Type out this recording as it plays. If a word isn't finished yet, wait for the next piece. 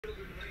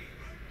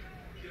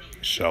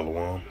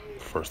Shalom.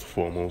 First and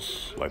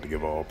foremost, I'd like to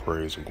give all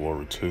praise and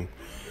glory to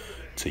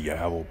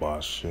Yahweh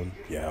Ba'ashem,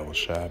 Yahweh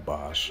Shai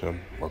Ba'ashem,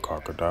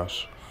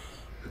 Rakakadash.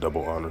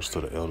 Double honors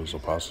to the elders,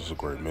 apostles of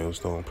Great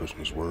Millstone, preaching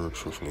His word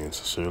truthfully and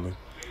sincerely.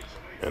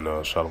 And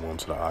shalom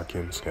to the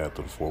Akim, scattered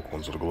to the four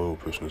corners of the globe,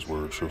 preaching His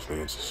word truthfully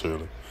and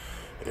sincerely.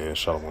 And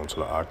shalom to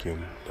the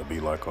Akim, that be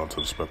like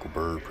unto the speckled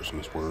bird, preaching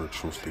His word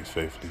truthfully,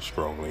 faithfully,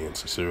 strongly, and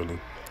sincerely.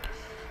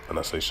 And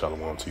I say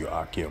shalom to your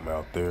Akim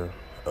out there.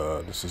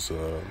 This is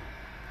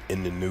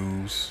in the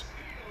news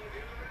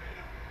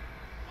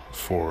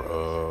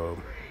for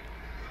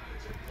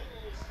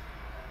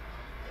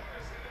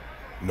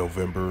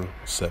November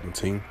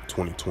 17th,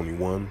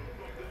 2021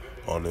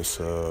 on this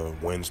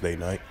Wednesday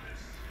night.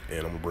 And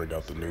I'm going to bring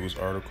out the news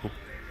article.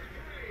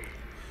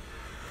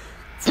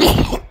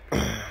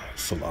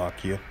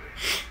 Salakia.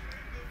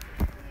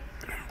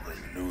 Bring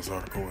the news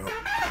article out.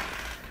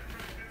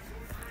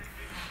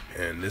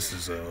 And this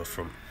is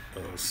from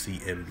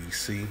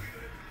CNBC,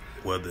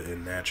 Weather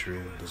and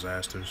Natural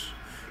Disasters.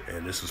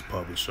 And this is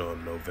published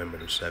on November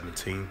the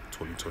 17th,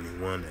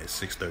 2021 at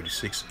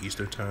 6:36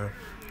 Eastern Time.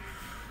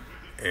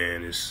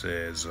 And it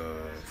says,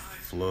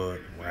 flood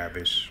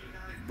ravish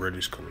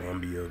British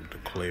Columbia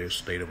declares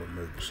state of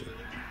emergency.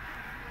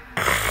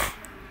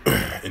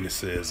 And it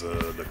says,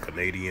 the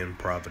Canadian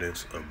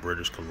province of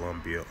British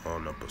Columbia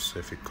on the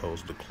Pacific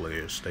coast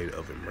declares state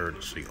of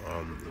emergency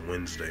on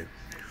Wednesday,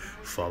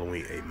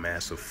 following a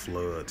massive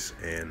floods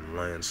and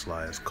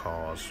landslides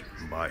caused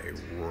by a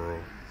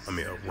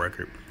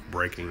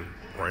record-breaking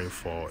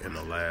rainfall in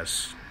the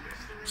last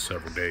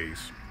several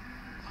days.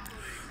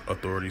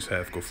 Authorities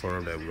have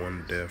confirmed that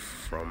one death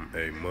from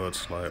a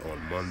mudslide on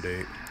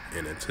Monday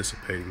and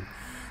anticipating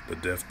the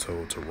death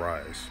toll to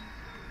rise.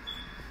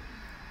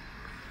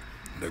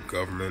 The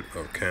government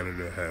of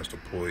Canada has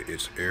deployed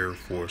its Air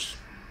Force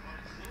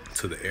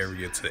to the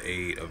area to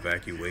aid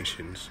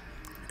evacuations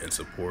and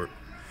support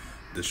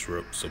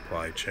disrupt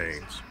supply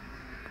chains.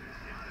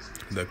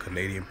 The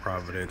Canadian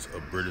province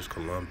of British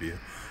Columbia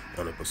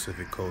on the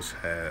Pacific coast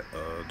had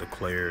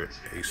declared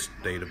a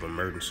state of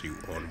emergency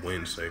on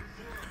Wednesday,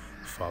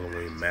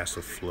 following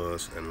massive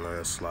floods and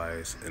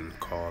landslides and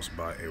caused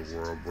by a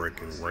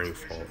world-breaking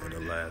rainfall in the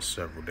last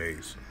several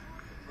days.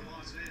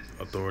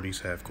 Authorities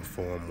have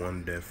confirmed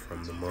one death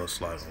from the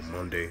mudslide on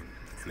Monday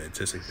and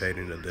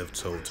anticipating the death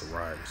toll to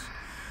rise.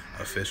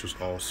 Officials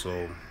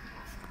also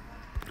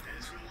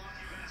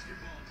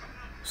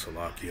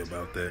Salaki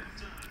about that.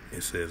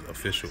 It says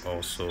official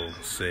also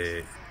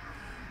said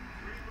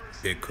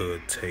it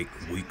could take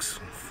weeks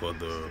for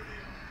the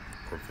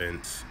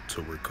province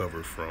to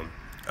recover from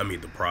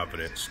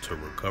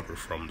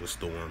the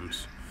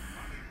storm's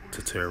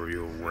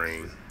torrential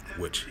rain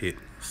which hit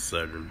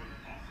southern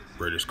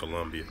British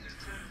Columbia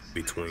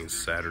between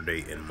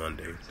Saturday and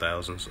Monday.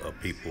 Thousands of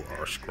people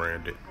are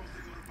stranded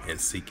and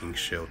seeking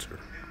shelter.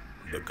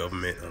 The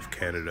government of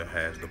Canada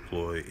has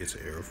deployed its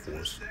Air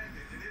Force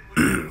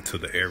to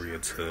the area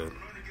to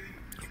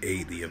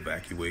aid the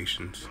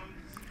evacuations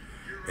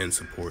and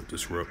support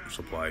disrupt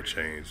supply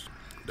chains.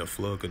 The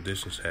flood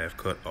conditions have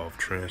cut off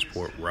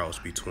transport routes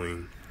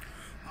between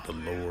the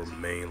lower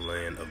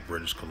mainland of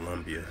British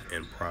Columbia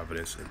and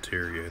Providence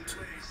Interior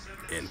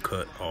and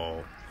cut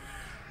all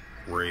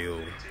rail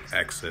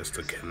access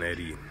to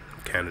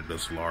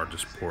Canada's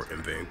largest port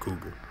in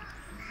Vancouver.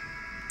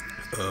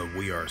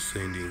 We are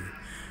sending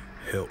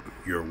help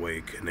your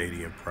way,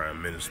 Canadian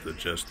Prime Minister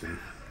Justin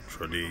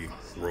Trudeau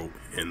wrote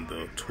in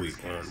the tweet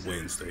on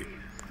Wednesday.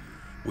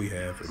 We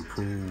have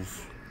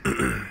improved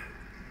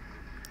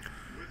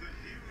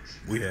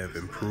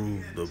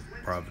the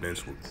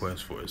Providence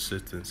request for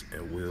assistance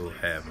and will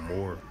have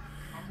more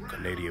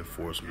Canadian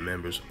Force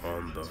members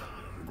on the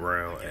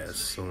ground as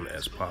soon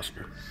as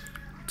possible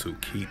to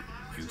keep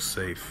you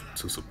safe,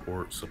 to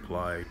support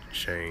supply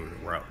chain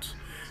routes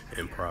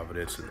in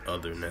Providence and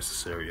other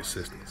necessary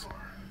assistance.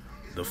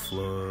 The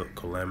flood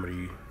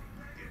calamity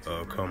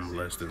come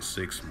less than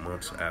 6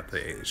 months after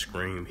an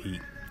extreme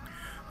heat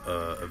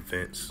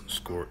events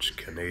scorched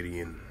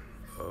Canadian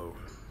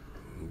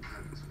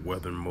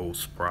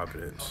weathermost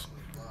province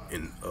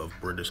of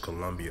British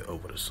Columbia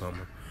over the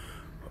summer,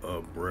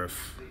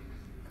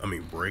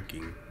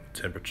 breaking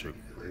temperature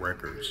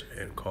records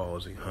and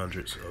causing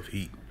hundreds of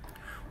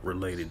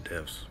heat-related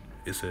deaths.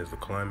 It says the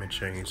climate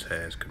change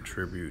has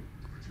contributed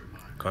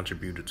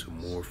to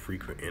more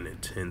frequent and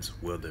intense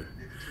weather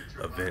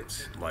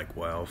events like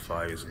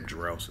wildfires and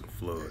droughts and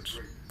floods.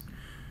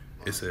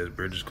 It says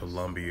British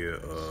Columbia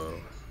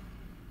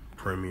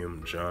Premier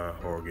John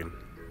Horgan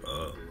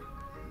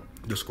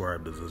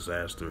described the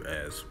disaster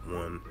as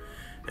one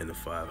in the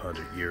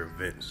 500-year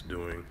events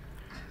during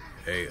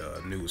a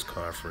news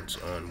conference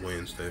on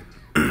Wednesday.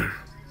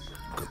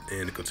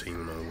 And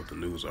continuing on with the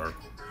news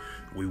article,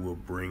 we will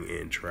bring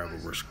in travel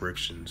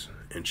restrictions,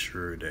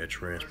 ensure that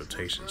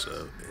transportations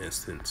of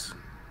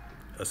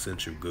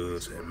essential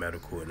goods and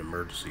medical and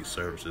emergency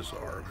services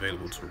are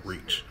available to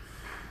reach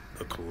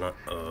the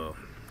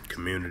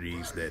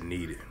communities that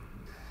need it,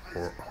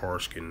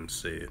 Horskin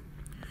said.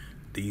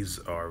 These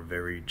are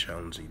very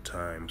challenging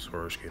times.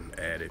 First getting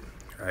added.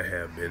 I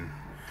have been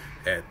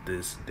at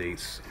this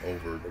dates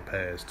over the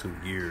past 2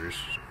 years,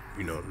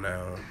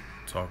 now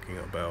talking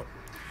about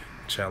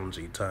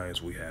challenging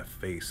times we have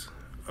faced,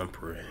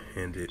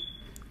 unprecedented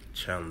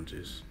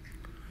challenges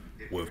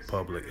with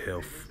public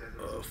health,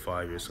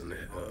 fires and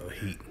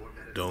heat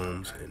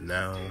domes, and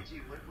now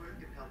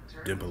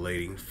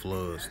debilitating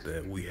floods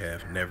that we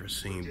have never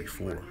seen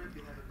before.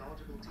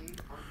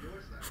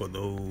 For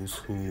those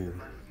who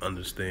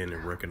understand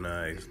and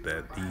recognize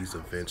that these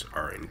events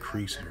are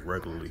increasing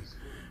regularly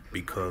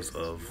because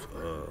of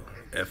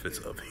efforts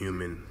of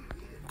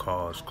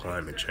human-caused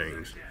climate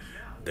change,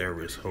 there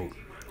is hope.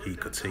 He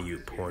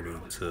continued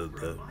pointing to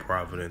the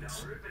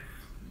Providence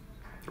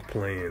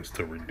plans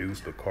to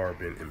reduce the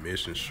carbon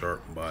emissions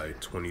sharp by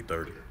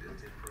 2030.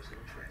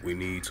 We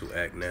need to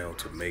act now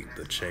to make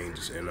the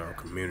changes in our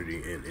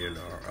community and in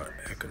our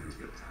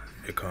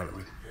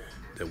economy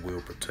that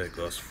will protect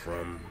us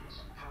from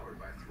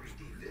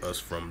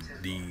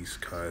these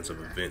kinds of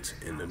events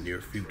in the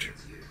near future.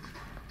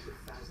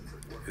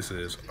 It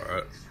says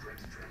our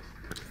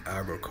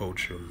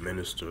Agriculture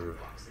Minister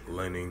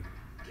Lenny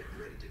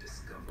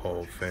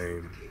Paul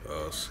Fame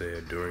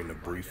said during the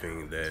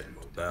briefing that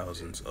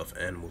thousands of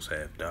animals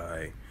have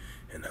died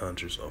and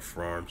hundreds of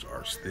farms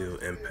are still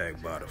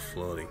impacted by the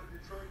flooding.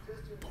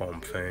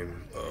 Paul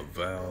Fame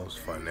vows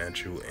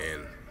financial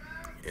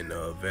and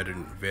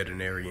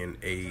veterinarian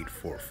aid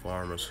for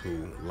farmers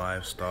whose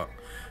livestock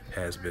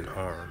has been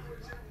harmed.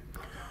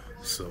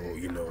 So,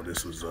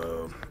 this was,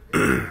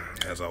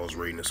 as I was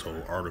reading this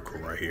whole article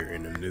right here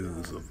in the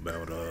news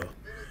about,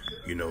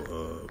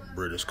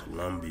 British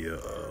Columbia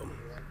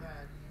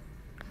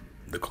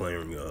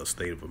declaring a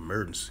state of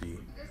emergency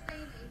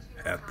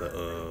after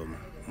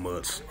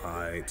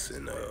mudslides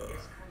and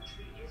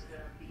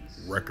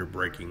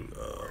record-breaking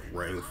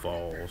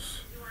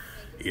rainfalls.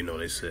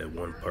 They said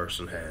one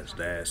person has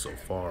died so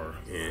far,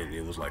 and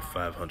it was like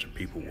 500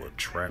 people were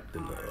trapped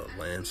in the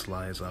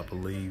landslides, I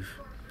believe.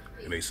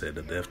 And they said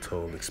the death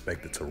toll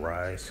expected to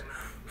rise.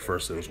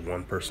 First, there was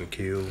one person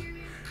killed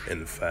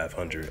and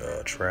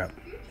 500 trapped.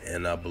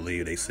 And I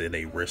believe they said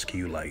they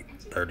rescued like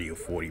 30 or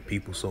 40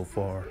 people so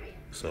far.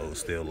 So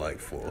still like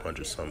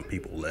 400 some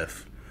people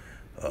left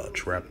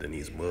trapped in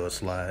these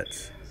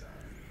mudslides.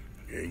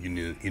 And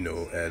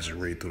as you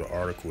read through the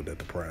article that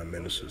the Prime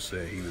Minister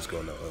said he was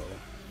gonna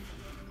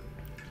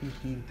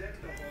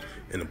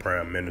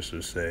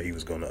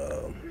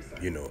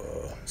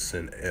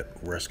send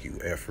rescue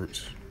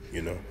efforts,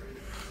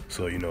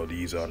 So,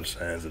 these are the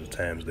signs of the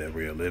times that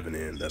we are living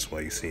in. That's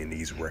why you're seeing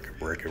these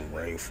record-breaking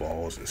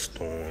rainfalls and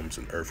storms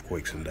and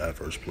earthquakes in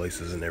diverse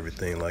places and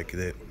everything like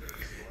that.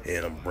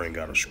 And I'm bringing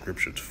out a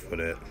scripture for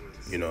that.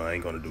 I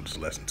ain't going to do this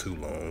lesson too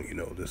long.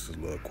 This is a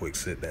little quick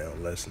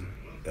sit-down lesson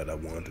that I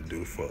wanted to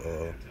do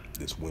for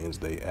this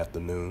Wednesday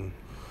afternoon,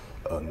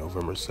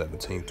 November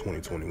 17,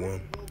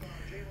 2021.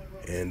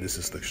 And this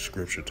is the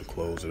scripture to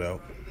close it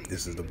out.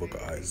 This is the book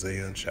of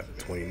Isaiah, chapter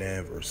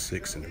 29, verse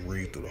 6, and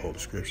read through the Holy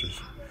Scriptures.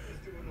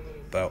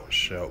 Thou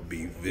shalt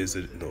be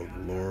visited, the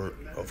Lord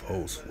of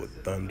hosts,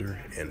 with thunder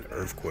and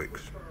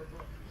earthquakes,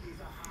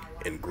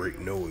 and great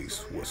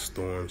noise, with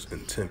storms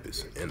and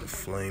tempests, and the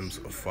flames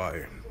of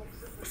fire,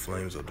 the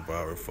flames of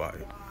devouring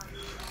fire.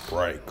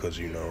 Right, because,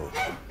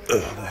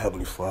 the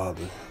Heavenly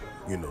Father,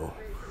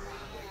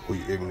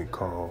 we ignorantly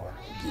call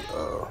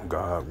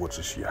God, which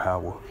is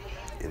Yahweh,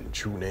 in the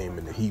true name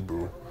in the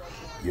Hebrew,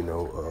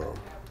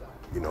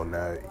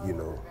 now,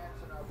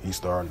 he's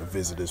starting to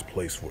visit this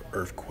place with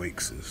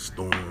earthquakes and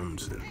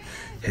storms and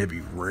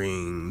heavy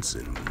rains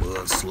and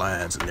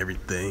mudslides and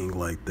everything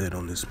like that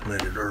on this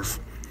planet Earth.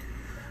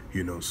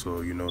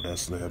 So,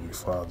 that's the Heavenly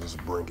Father's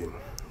bringing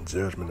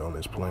judgment on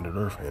this planet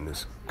Earth, and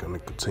it's going to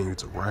continue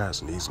to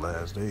rise in these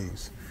last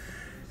days.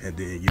 And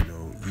then,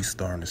 you're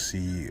starting to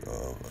see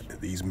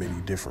these many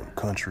different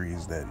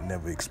countries that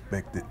never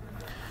expected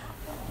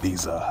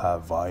these high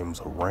volumes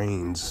of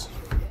rains,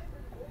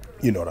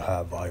 the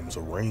high volumes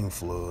of rain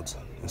floods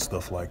and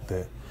stuff like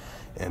that,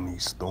 and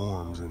these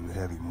storms and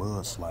heavy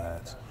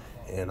mudslides.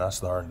 And I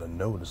started to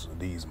notice that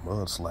these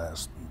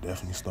mudslides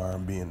definitely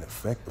started being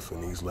effective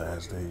in these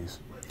last days.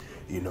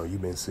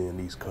 You've been seeing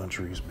these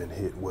countries been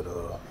hit with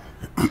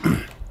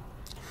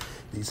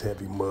these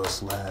heavy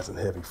mudslides and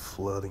heavy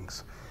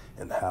floodings,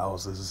 and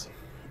houses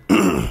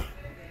and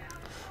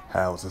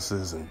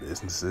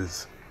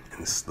businesses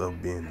and stuff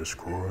being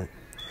destroyed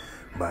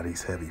by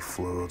these heavy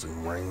floods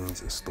and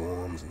rains and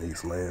storms and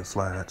these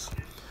landslides.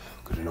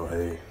 Because,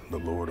 hey, the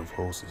Lord of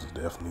hosts is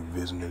definitely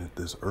visiting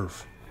this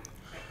earth.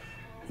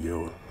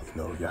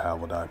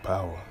 Yahweh thy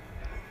power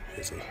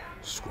is a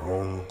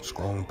strong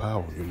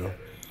power,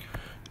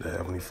 The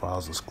Heavenly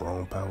Father's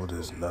strong power,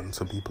 there's nothing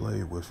to be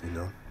played with,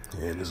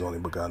 And his only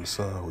begotten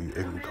Son, who you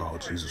ignorantly call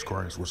Jesus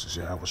Christ, which is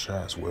Yahweh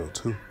Shai as well,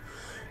 too.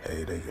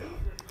 Hey,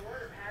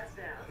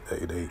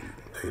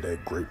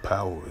 that great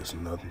power is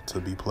nothing to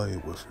be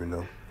played with,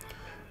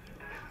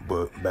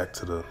 But back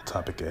to the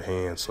topic at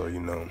hand. So,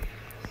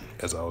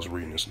 as I was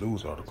reading this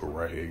news article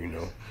right here,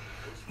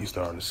 you're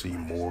starting to see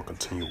more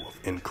continual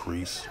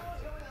increase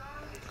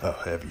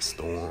heavy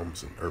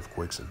storms and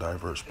earthquakes in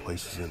diverse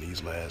places in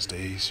these last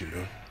days,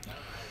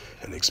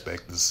 and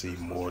expect to see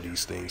more of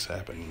these things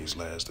happen in these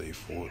last days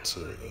for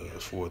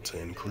it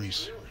to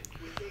increase.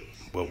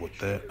 But with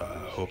that, I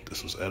hope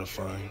this was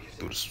edifying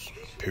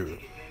through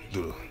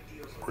the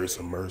grace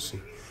and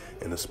mercy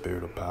and the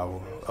spirit of power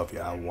of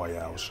Yahweh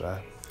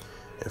Yahushai.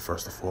 And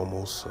first and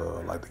foremost,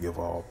 I'd like to give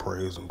all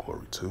praise and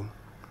glory to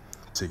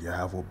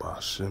Yahweh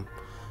Ba'Hashem,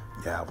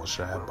 Yahweh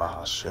Shai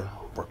Ba'Hashem,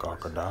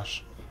 Barak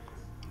Kadash.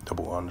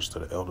 Double honors to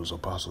the elders,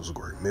 apostles of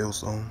Great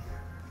Millstone,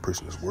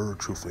 preaching His word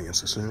truthfully and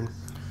sincerely.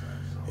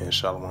 And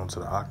shalom to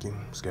the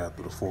Akim, scattered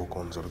through the four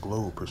corners of the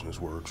globe, preaching His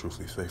word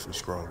truthfully, faithfully,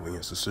 strongly,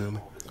 and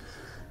sincerely.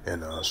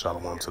 And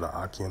shalom to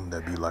the Akim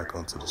that be like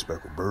unto the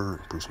speckled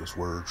bird, preaching His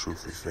word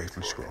truthfully,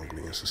 faithfully,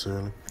 strongly, and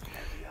sincerely.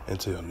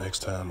 Until next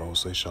time, I will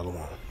say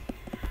shalom.